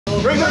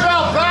Ring the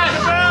bell,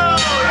 Pat!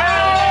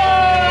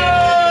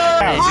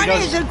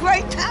 Kearny is a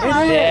great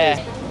town. Yeah.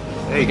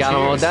 Hey, We got a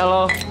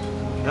Modelo.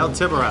 El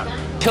Tiburon.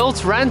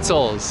 Kilt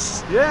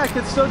Rentals. Yeah, I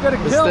can still get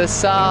a Is kilt.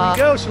 this, Here we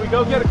go. Should we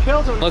go get a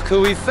kilt? Look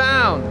who we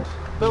found.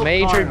 Philip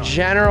Major Carnell.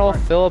 General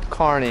Philip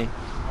Kearny.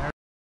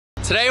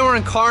 Today we're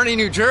in Kearny,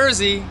 New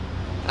Jersey,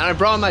 and I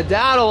brought my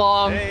dad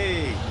along.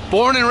 Hey.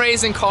 Born and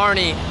raised in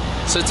Kearny.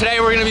 So today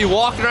we're gonna be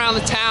walking around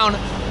the town,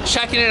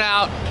 checking it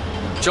out.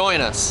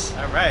 Join us.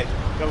 All right,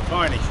 go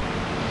Kearny.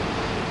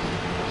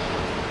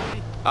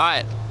 All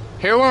right,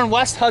 here we're in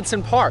West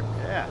Hudson Park.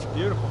 Yeah, it's a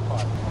beautiful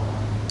park.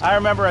 I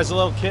remember as a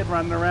little kid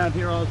running around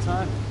here all the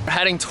time. We're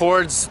heading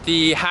towards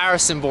the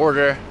Harrison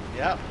border.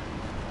 Yep.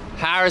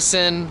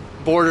 Harrison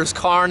borders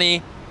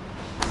Kearny.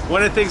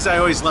 One of the things I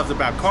always loved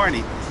about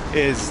Kearny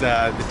is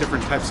the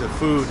different types of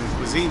food and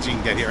cuisines you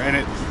can get here,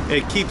 and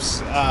it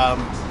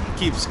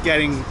keeps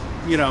getting,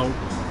 you know,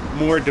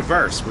 more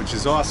diverse, which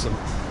is awesome.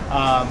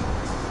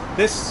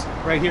 This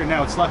right here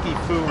now, it's Lucky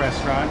Foo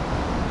Restaurant,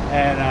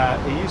 and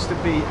it used to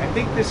be, I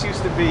think this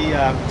used to be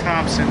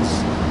Thompson's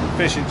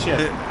Fish and Chip.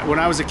 When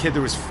I was a kid,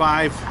 there was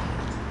 5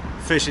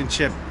 fish and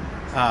chip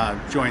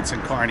joints in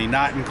Kearny,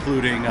 not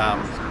including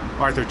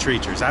Arthur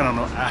Treacher's. I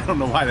don't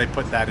know why they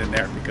put that in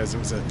there, because it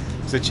was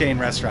a chain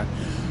restaurant.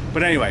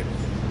 But anyway,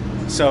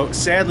 so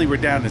sadly we're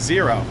down to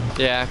 0.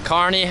 Yeah,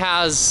 Kearny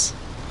has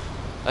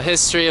a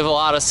history of a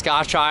lot of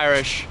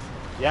Scotch-Irish.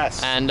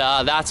 Yes. And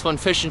that's when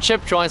fish and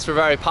chip joints were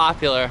very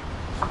popular.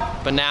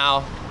 But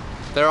now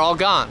they're all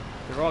gone.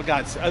 They're all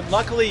gone.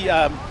 Luckily,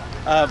 a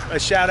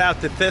shout out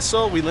to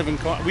Thistle. We live in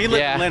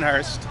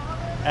Lyndhurst,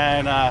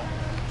 and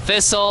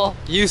Thistle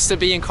used to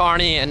be in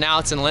Kearny, and now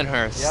it's in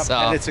Lyndhurst. yep, So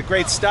and it's a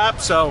great stop.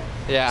 So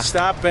yeah,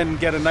 stop and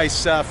get a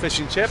nice fish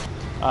and chip.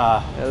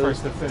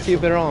 First official.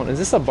 keep it on. Is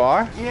this a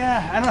bar?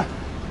 Yeah, I don't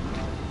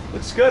know.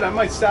 Looks good. I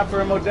might stop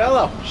for a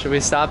Modelo. Should we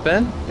stop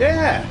in?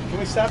 Yeah. Can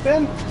we stop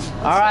in?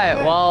 All right.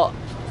 Well,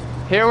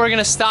 here we're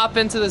gonna stop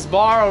into this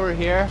bar over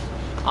here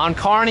on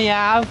Kearny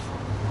Ave.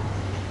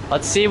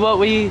 Let's see what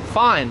we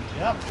find.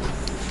 Yep.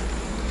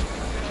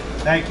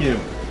 Thank you.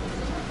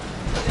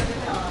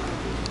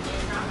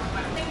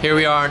 Here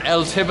we are in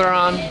El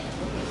Tiburon.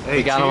 Hey,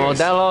 We got cheers.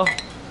 a Modelo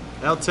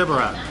El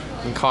Tiburon.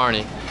 in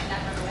Kearny.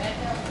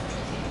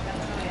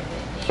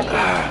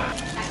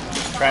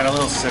 Trying a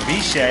little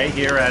ceviche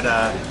here at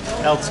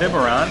El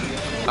Tiburon.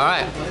 All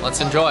right, let's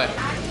enjoy.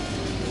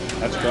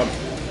 That's good.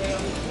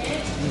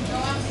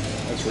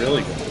 That's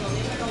really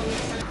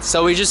good.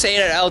 So we just ate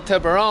at El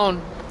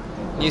Tiburon.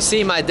 You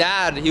see my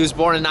dad, he was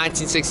born in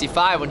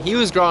 1965. When he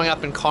was growing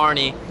up in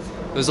Kearny,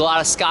 there was a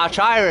lot of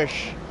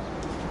Scotch-Irish.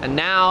 And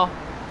now,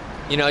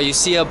 you know, you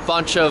see a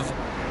bunch of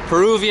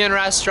Peruvian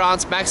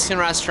restaurants, Mexican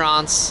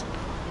restaurants,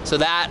 so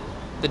that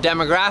the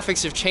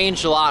demographics have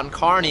changed a lot in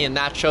Kearny, and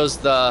that shows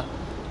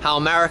how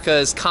America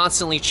is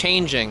constantly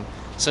changing.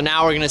 So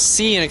now we're gonna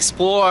see and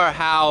explore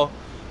how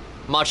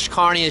much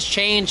Kearny has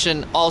changed,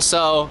 and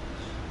also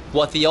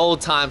what the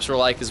old times were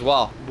like as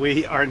well.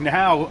 We are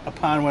now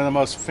upon one of the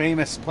most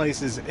famous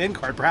places in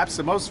Kearny, perhaps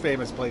the most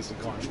famous place in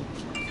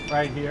Kearny,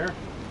 right here.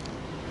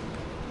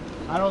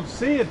 I don't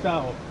see it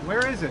though.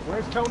 Where is it?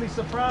 Where's Tony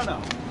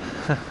Soprano?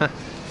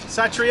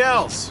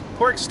 Satriel's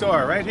pork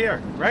store, right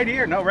here. Right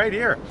here, no, right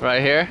here.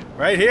 Right here?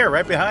 Right here,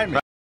 right behind me.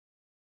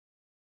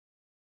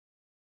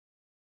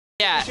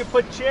 Yeah. You should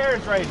put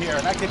chairs right here,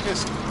 and I could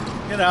just,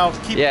 you know,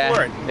 keep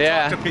pouring,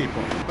 talk to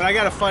people. But I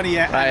got a funny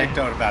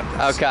anecdote about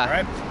this. Okay. All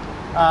right?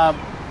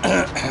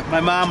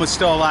 My mom was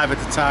still alive at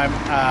the time,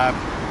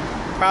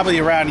 probably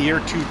around the year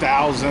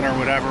 2000 or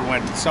whatever,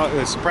 when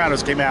The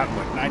Sopranos came out in,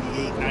 what,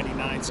 98,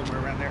 99,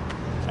 somewhere around there.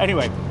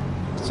 Anyway,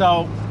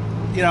 so,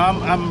 you know,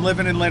 I'm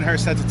living in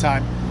Lyndhurst at the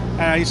time,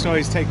 and I used to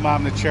always take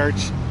mom to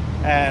church,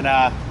 and,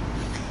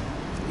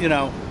 you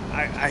know,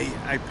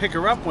 I pick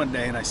her up one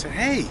day, and I said,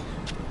 hey,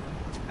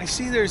 I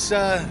see there's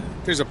a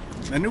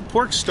new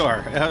pork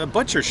store, a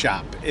butcher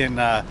shop in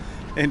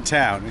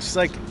town. And she's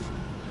like,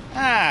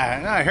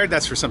 I heard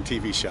that's for some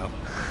TV show.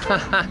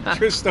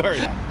 True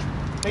story.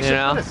 They should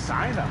put a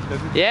sign up.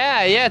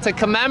 Yeah, to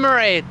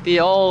commemorate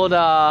the old,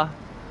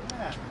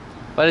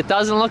 but it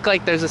doesn't look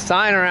like there's a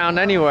sign around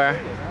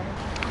anywhere.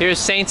 Here's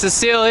St.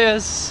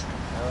 Cecilia's.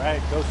 All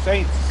right, go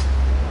Saints.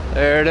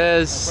 There it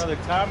is. My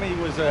brother Tommy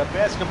was a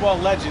basketball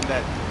legend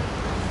at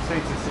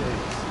St.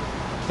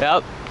 Cecilia's.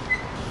 Yep.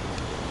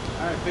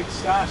 All right, Big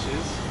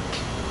Stashes.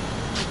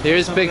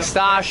 Here's Some Big of the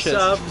best Stashes.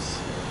 subs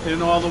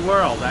in all the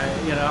world.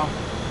 You know,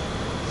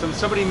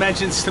 somebody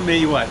mentions to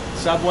me, what,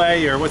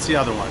 Subway, or what's the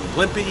other one?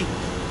 Blimpie.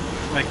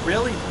 Like,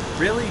 really?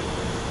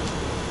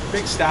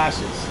 Big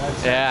Stashes.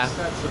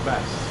 That's the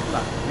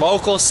best.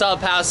 Local sub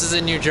houses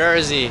in New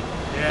Jersey.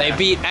 Yeah. They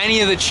beat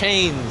any of the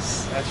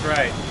chains. That's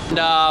right.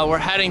 And we're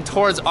heading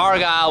towards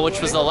Argyle,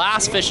 which was the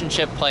last fish and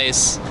chip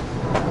place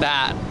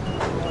that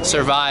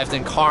survived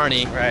in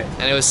Kearny. Right.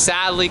 And it was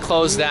sadly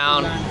closed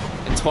down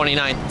in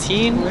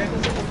 2019, I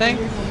think.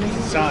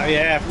 So,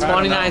 yeah,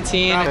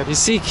 2019. You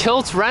see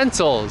Kilt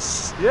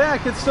Rentals. Yeah, I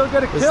can still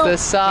get a Is kilt.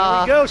 this, Here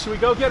we go. Should we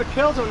go get a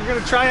kilt? We're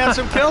gonna try on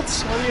some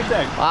kilts. What do you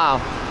think? Wow.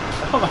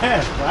 Oh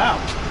man, wow.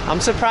 I'm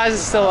surprised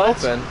it's still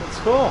open. That's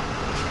cool.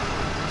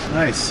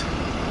 Nice.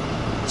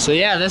 So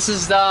yeah, this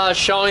is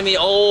showing the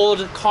old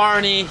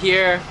Kearny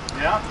here.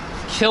 Yeah.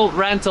 Kilt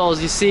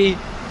rentals. You see,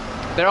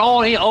 they're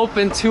only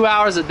open 2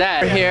 hours a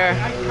day here.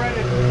 I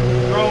credit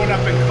growing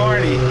up in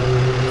Kearny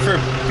for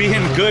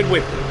being good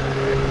with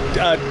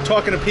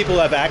talking to people who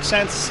have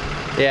accents.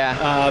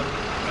 Yeah.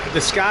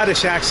 The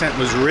Scottish accent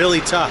was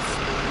really tough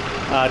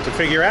to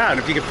figure out.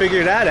 If you can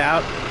figure that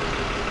out,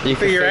 You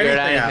can figure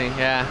anything anything,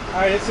 yeah.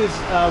 All right, this is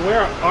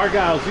where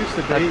Argyle's used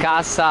to be. The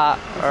Casa,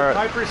 or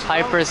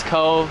Piper's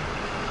Cove.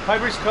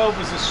 Piper's Cove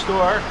was a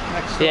store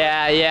next door.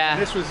 Yeah, yeah.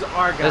 And this was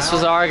Argyle. This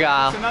was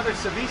Argyle. It's another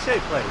ceviche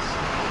place.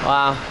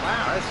 Wow.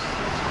 Wow,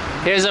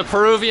 that's Here's a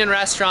Peruvian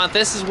restaurant.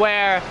 This is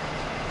where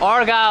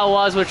Argyle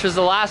was, which was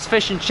the last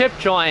fish and chip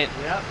joint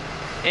yep.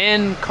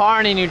 in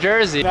Kearny, New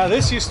Jersey. Now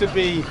this used to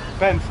be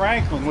Ben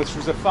Franklin, which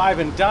was a 5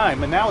 and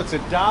dime, and now it's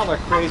 $1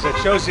 craze. That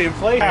shows the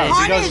inflation.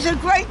 Kearny is a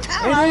great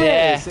town.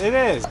 It is. It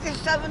is.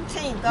 August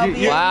 17th.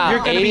 Wow, You're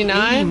gonna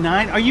 89? be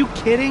 89? Are you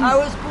kidding? I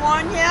was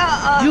born,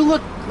 yeah. You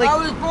look like. I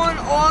was born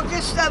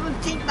August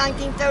 17th,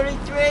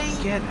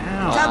 1933. Get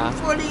out.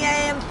 7:40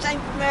 a.m. St.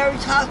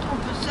 Mary's Hospital,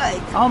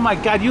 Passaic. Oh my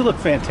God, you look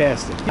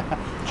fantastic.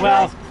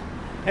 Well,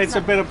 it's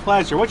a bit of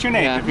pleasure. What's your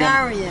name? Yeah. If you're-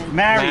 Marion.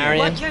 Marion.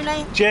 What's your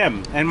name?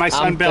 Jim, and my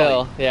son I'm Billy.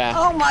 Bill, yeah.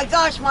 Oh my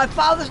gosh, my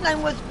father's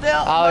name was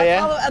Bill. Oh, my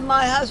yeah? father, and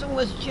my husband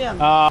was Jim.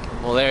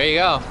 Well, there you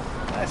go.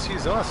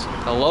 She's awesome.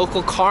 The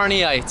local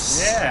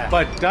Kearnyites. Yeah.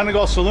 But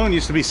Donegal Saloon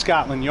used to be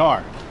Scotland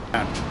Yard.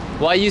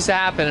 What used to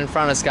happen in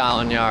front of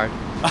Scotland Yard?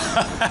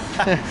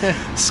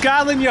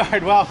 Scotland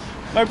Yard. Well,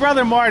 my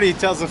brother Marty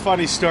tells a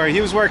funny story.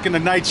 He was working the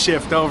night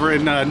shift over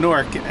in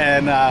Newark,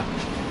 and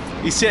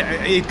he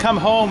said he'd come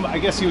home. I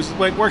guess he was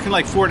working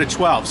like 4 to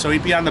 12, so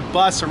he'd be on the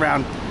bus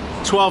around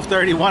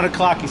 12:30, 1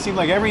 o'clock. He seemed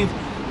like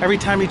every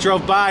time he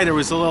drove by, there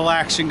was a little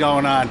action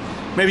going on.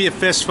 Maybe a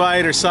fist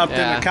fight or something.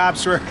 Yeah. The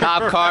cops were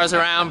Cop cars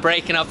around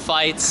breaking up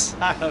fights.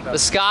 I don't know. The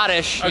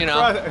Scottish, you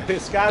know,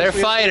 they're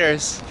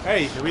fighters.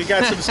 Hey, we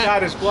got some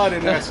Scottish blood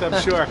in us,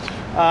 I'm sure.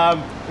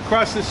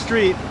 Across the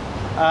street,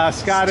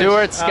 Scottish.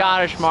 Stewart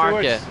Scottish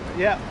Market.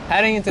 Yeah.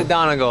 Heading into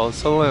Donegal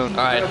Saloon.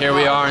 All right, here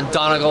we are in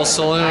Donegal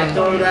Saloon.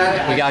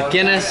 We got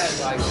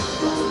Guinness,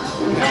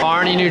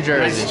 Kearny, New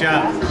Jersey. Nice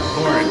job.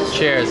 Pouring.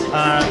 Cheers.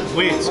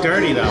 Wait, it's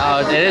dirty though.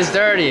 Oh, it is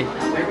dirty.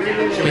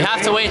 We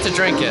have to wait to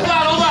drink it.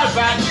 Hold on,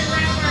 Pat.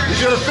 You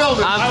should have filmed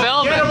it. I'm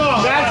filming. Get 'em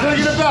all. Pat's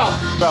ringing the bell.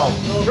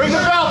 Ring the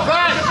bell,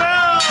 Pat.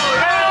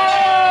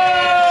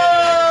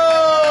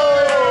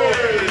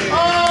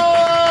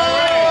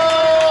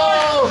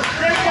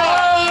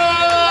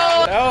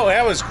 Oh,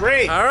 that was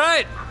great. All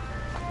right.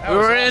 That We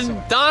was were awesome.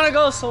 in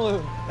Donegal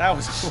Saloon. That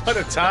was what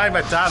a time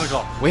at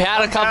Donegal. We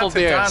had a couple Down to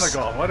beers.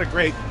 Donegal. What a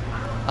great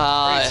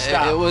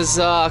stop. It was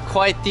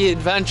quite the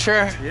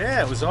adventure,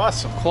 Yeah, it was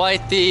awesome.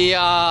 quite the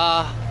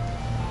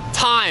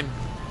time.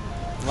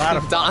 A lot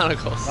of fun.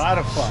 Donegals. A lot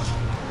of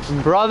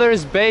fun.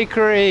 Brothers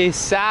Bakery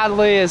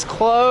sadly is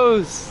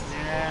closed.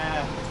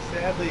 Yeah,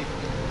 sadly.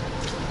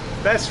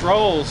 Best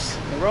rolls.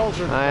 The rolls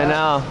were the I best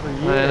know. for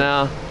I years.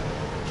 know.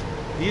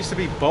 It used to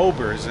be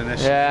Bober's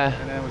initially. Yeah.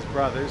 And then it was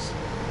Brothers.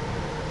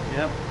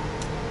 Yep.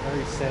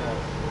 Very sad.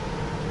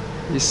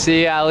 You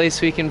see, at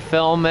least we can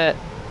film it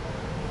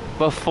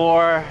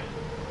before.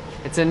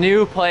 It's a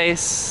new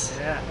place.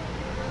 Yeah.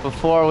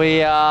 Before we,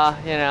 you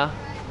know.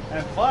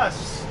 And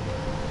plus,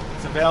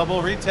 it's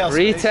available retail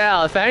space.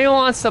 Retail. If anyone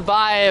wants to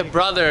buy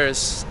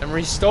Brothers and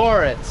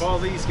restore it. Call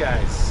these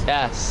guys.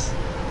 Yes.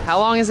 How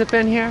long has it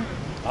been here?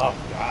 Oh,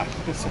 God.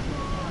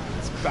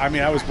 I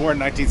mean, I was born in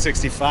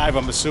 1965.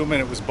 I'm assuming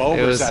it was Bober's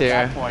It was at here,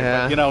 that point.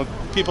 yeah. But, you know,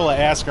 people that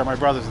ask are my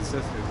brothers and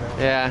sisters.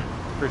 Yeah.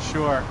 For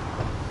sure.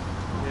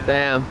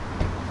 Damn.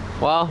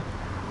 Well,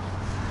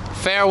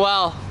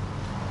 farewell.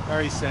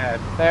 Very sad.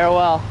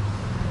 Farewell.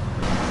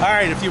 All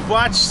right, if you've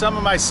watched some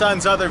of my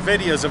son's other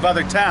videos of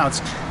other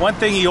towns, one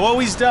thing he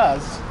always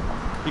does,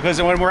 because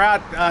when we're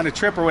out on a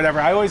trip or whatever,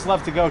 I always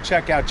love to go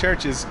check out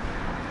churches.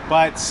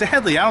 But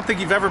sadly, I don't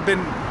think you've ever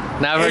been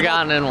Never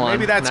gotten in one.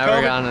 Maybe that's Never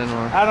COVID. gotten in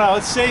one. I don't know.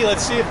 Let's see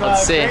if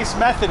Let's see. Grace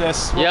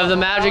Methodist. You have the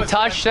will magic allow us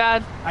touch, in.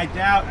 Dad? I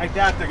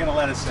doubt they're gonna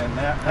let us in.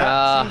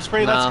 That seems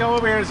pretty. no. Let's go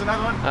over here. There's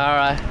another one. All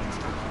right.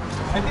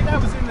 I think I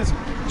was in this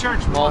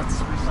church once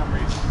for some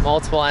reason.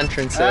 Multiple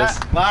entrances.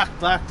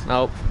 Locked.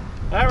 Nope.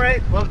 All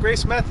right. Well,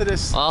 Grace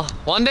Methodist. Well,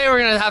 one day we're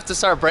gonna have to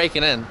start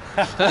breaking in.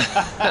 All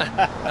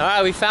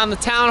right, we found the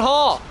town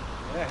hall.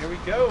 Yeah, here we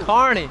go.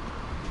 Kearny.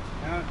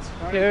 Yeah, it's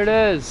Kearny. Here it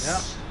is.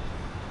 Yep.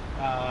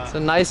 It's a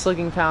nice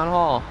looking town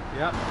hall.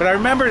 Yeah. But I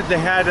remember they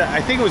had,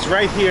 I think it was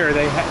right here,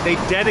 they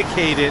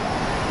dedicated,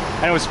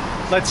 and it was,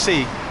 let's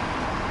see,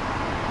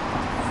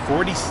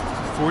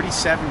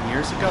 47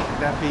 years ago, could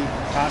that be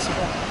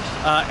possible?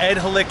 Ed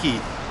Halicki,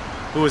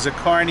 who was a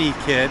Kearny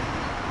kid,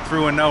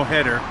 threw a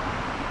no-hitter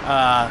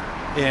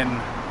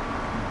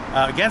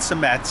against the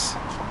Mets,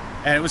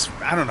 and it was,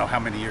 I don't know how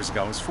many years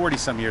ago, it was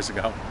 40-some years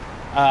ago,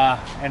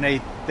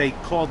 and they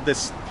called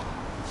this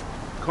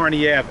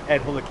Kearny Ave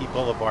Ed Halicki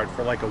Boulevard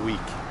for like a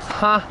week.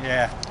 Huh?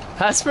 Yeah.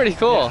 That's pretty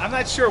cool. Yeah, I'm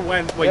not sure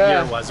what Yeah.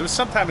 year it was. It was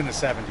sometime in the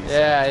 70s.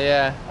 Yeah,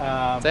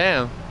 yeah.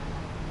 Damn.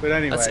 But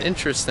anyway. That's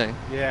interesting.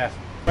 Yeah.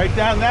 Right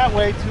down that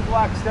way, 2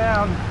 blocks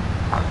down.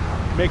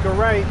 Make a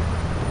right.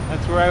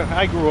 That's where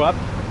I grew up.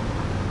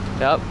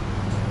 Yep.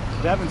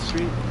 Devon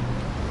Street.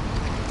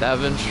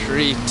 Devon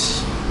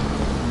Street.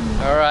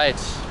 All right.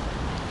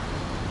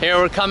 Here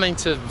we're coming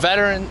to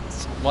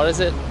Veterans. What is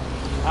it?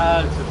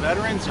 It's a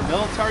Veterans or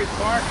Military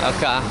Park.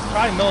 Okay. It's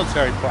probably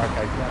Military Park,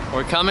 I guess.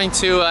 We're coming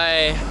to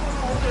a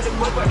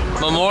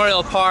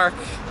memorial park.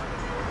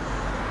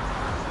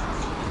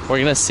 We're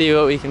gonna see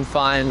what we can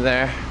find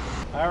there.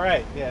 All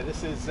right. Yeah,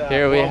 this is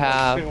Here we World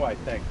have- War II, I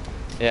think.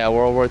 Yeah,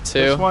 World War II.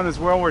 This one is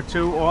World War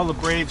II. All the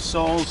brave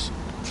souls.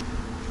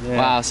 Yeah.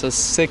 Wow, so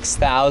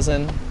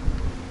 6,000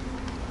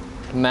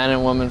 men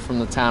and women from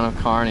the town of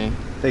Kearny.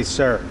 They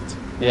served.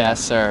 Yeah,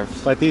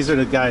 served. But these are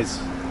the guys.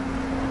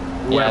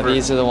 Yeah, whoever-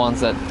 these are the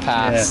ones that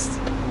passed.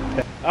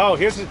 Oh,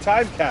 here's the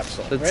time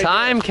capsule. The right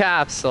time there.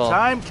 capsule.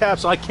 Time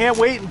capsule. I can't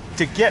wait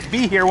to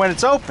be here when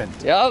it's opened.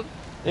 Yep.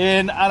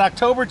 On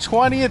October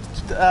 20th,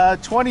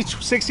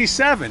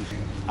 2067.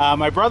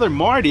 My brother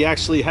Marty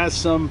actually has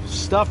some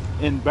stuff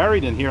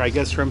buried in here, I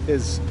guess, from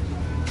his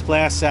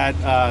class at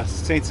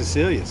St.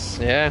 Cecilia's.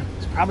 Yeah.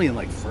 It's probably in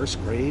like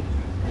 1st grade.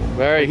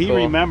 Very He cool.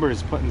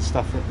 remembers putting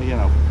stuff,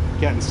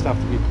 getting stuff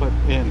to be put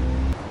in.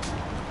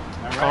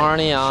 All right.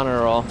 Kearny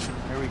honor roll.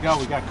 Here we go.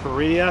 We got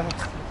Korea,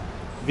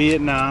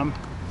 Vietnam,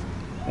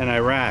 and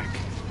Iraq,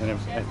 and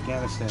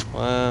Afghanistan.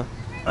 Wow.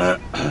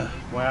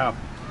 Wow.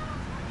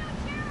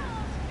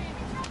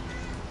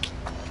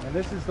 And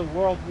this is the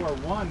World War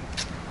I.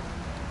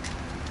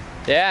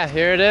 Yeah,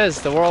 here it is,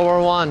 the World War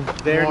I.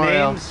 Their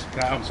memorial. names,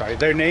 I'm sorry,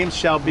 their names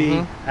shall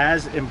be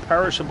as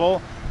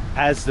imperishable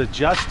as the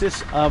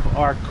justice of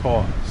our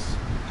cause.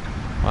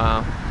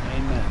 Wow.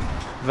 Amen.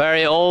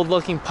 Very old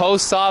looking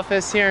post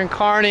office here in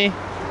Kearny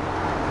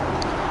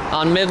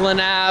on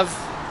Midland Ave.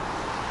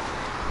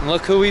 And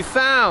look who we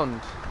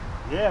found.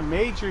 Yeah,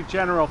 Major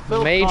General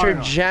Philip Major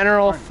Kearny.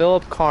 General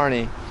Philip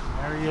Kearny.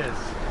 There he is.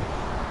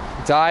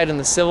 Died in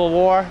the Civil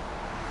War.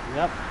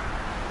 Yep.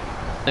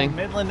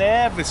 Midland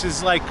Ave, this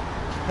is like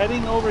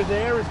heading over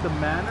there is the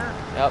Manor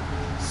Yep.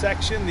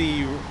 section,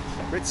 the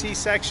ritzy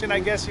section, I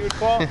guess you would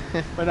call.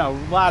 But no,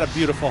 a lot of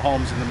beautiful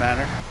homes in the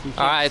Manor.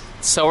 All right,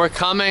 so we're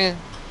coming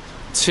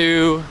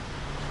to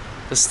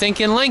the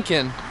stinking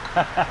Lincoln,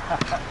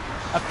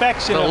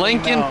 Affectionately the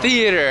Lincoln known.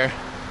 Theater,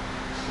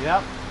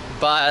 Yep.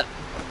 but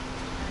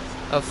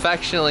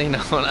affectionately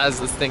known as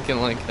the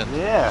stinking Lincoln.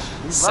 Yeah.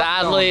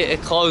 Sadly,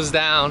 it closed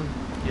down.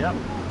 Yep.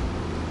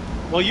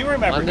 Well, you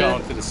remember When did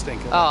going it- to the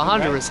Stinking Oh,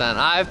 Lincoln, 100%.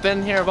 I've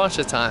been here a bunch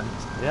of times.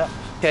 right? Yep.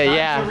 Okay, Time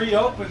yeah. to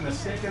reopen the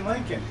Stinking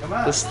Lincoln. Come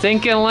on. The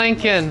stinking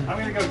Lincoln. I'm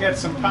gonna go get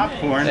some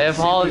popcorn. They have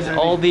see if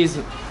all there's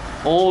these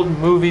old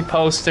movie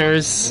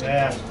posters.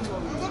 Yeah.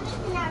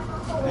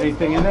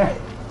 Anything in there?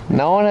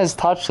 No one has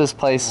touched this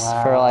place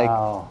for like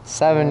Wow.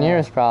 7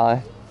 years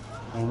probably.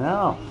 I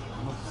know.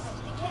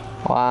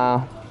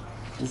 Wow.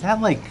 Is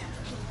that like?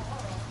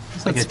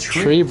 It's like a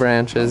Tree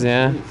branches,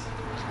 yeah.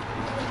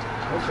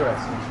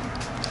 Interesting.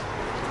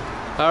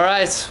 All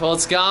right, well,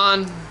 it's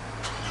gone,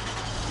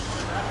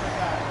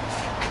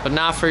 but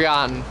not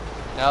forgotten.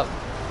 Yep.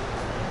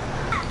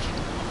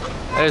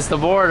 There's the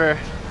border.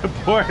 The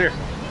border.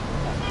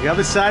 The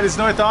other side is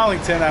North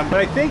Arlington. But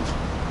I think,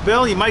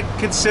 Bill, you might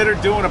consider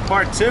doing a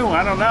part 2.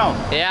 I don't know.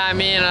 Yeah, I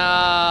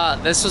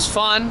mean, this was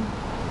fun,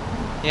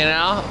 you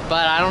know,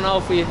 but I don't know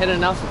if we hit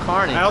enough of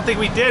Kearny. I don't think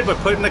we did, but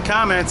put in the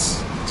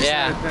comments.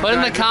 Yeah, put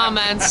in the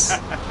comments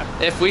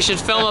if we should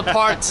film a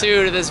part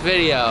 2 to this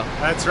video.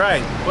 That's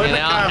right. Put in You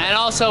the know, comments. and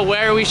also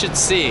where we should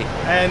see.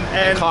 And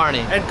Kearny.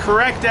 And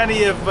correct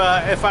any of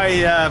if I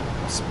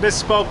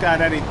misspoke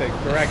on anything.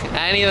 Correct.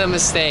 Any of the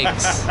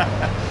mistakes. All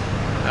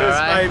Because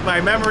right.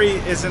 my memory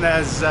isn't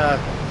as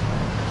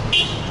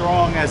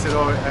strong as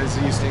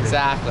it used to be.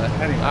 Exactly.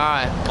 Anyway. All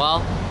right. Well,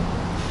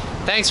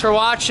 thanks for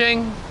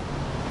watching,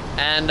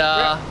 and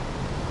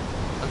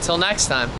until next time.